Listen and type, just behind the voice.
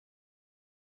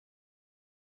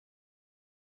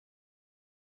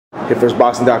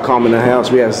HitFirstBoxing.com in the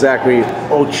house. We have Zachary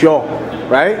Ochoa,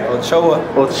 right?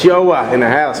 Ochoa in the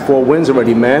house. 4 wins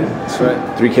already, man. That's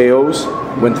right. 3 KOs.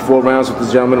 Went 4 rounds with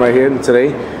this gentleman right here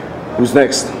today. Who's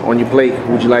next on your plate?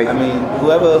 Who would you like? I mean,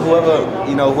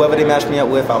 whoever they match me up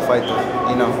with, I'll fight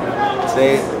them.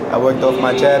 Today I worked off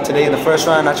my jab. Today in the first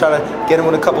round, I tried to get him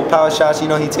with a couple power shots. He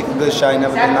took a good shot. He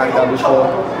never been knocked out before.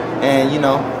 And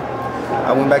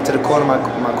I went back to the corner. My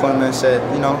cornerman said,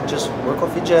 just work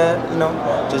off your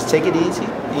jab. Just take it easy.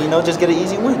 Just get an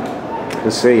easy win.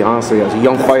 Let's say honestly, as a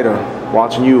young fighter,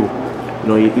 watching you.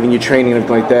 Even your training and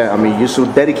everything like that. I mean, you're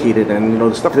so dedicated, and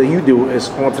the stuff that you do is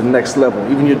on to the next level.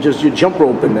 Even your jump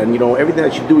rope and everything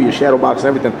that you do, your shadow box and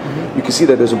everything. You can see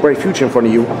that there's a bright future in front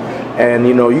of you, and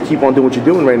you keep on doing what you're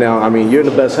doing right now. I mean, you're in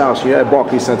the best house. You're at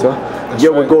Barclays Center.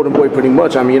 You're with Golden Boy pretty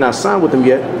much. I mean, you're not signed with them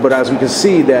yet, but as we can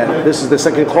see that this is the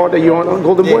second card that you're on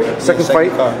Golden Boy, second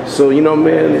fight. Card. So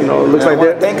man, it looks like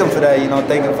that. Thank him for that.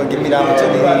 Thank him for giving me the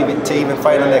opportunity to even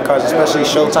fight on that card, especially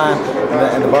Showtime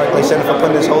and the Barclays Center for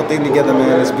putting this whole thing together.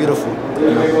 Man, it's beautiful.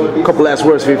 A couple last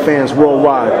words for your fans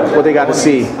worldwide. What they got to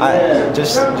see?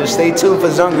 Just stay tuned for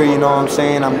Zunger. You know what I'm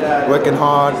saying? I'm working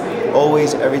hard.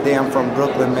 Always, every day. I'm from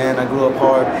Brooklyn, man. I grew up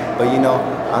hard, but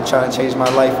I'm trying to change my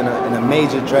life in a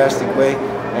major, drastic way.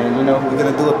 And we're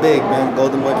gonna do it big, man.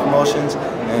 Golden Boy Promotions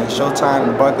and Showtime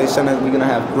and the Barclays Center. We're gonna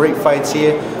have great fights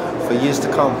here for years to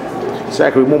come.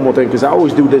 Zachary, one more thing, because I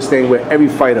always do this thing with every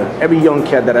fighter, every young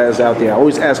cat that is out there. I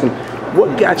always ask them,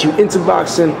 what got you into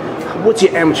boxing? What's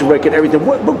your amateur record? Everything.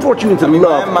 What brought you into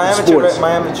love sports?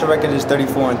 My amateur record is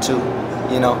 34-2.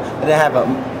 I didn't have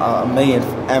a million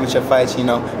amateur fights.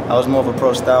 I was more of a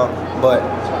pro style, but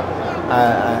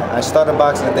I started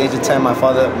boxing at the age of 10. My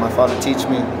father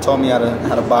taught me how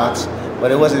to box,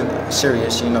 but it wasn't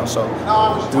serious. So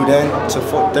through then to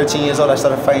 13 years old, I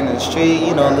started fighting in the street.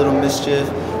 A little mischief,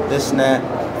 this and that.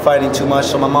 Fighting too much,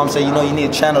 so my mom said, you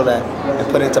need to channel that and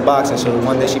put it into boxing. So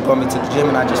one day she brought me to the gym,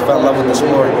 and I just fell in love with the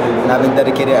sport, and I've been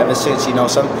dedicated ever since.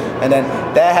 And then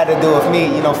that had to do with me,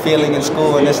 failing in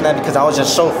school and this and that, because I was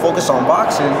just so focused on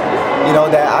boxing,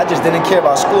 that I just didn't care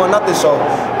about school or nothing. So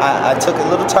I took a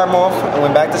little time off and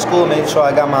went back to school, made sure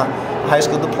I got my high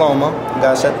school diploma,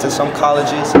 got sent to some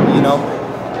colleges,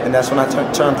 and that's when I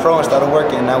turned pro and started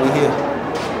working. And now we're here.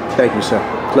 Thank you, sir.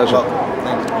 Pleasure. Welcome.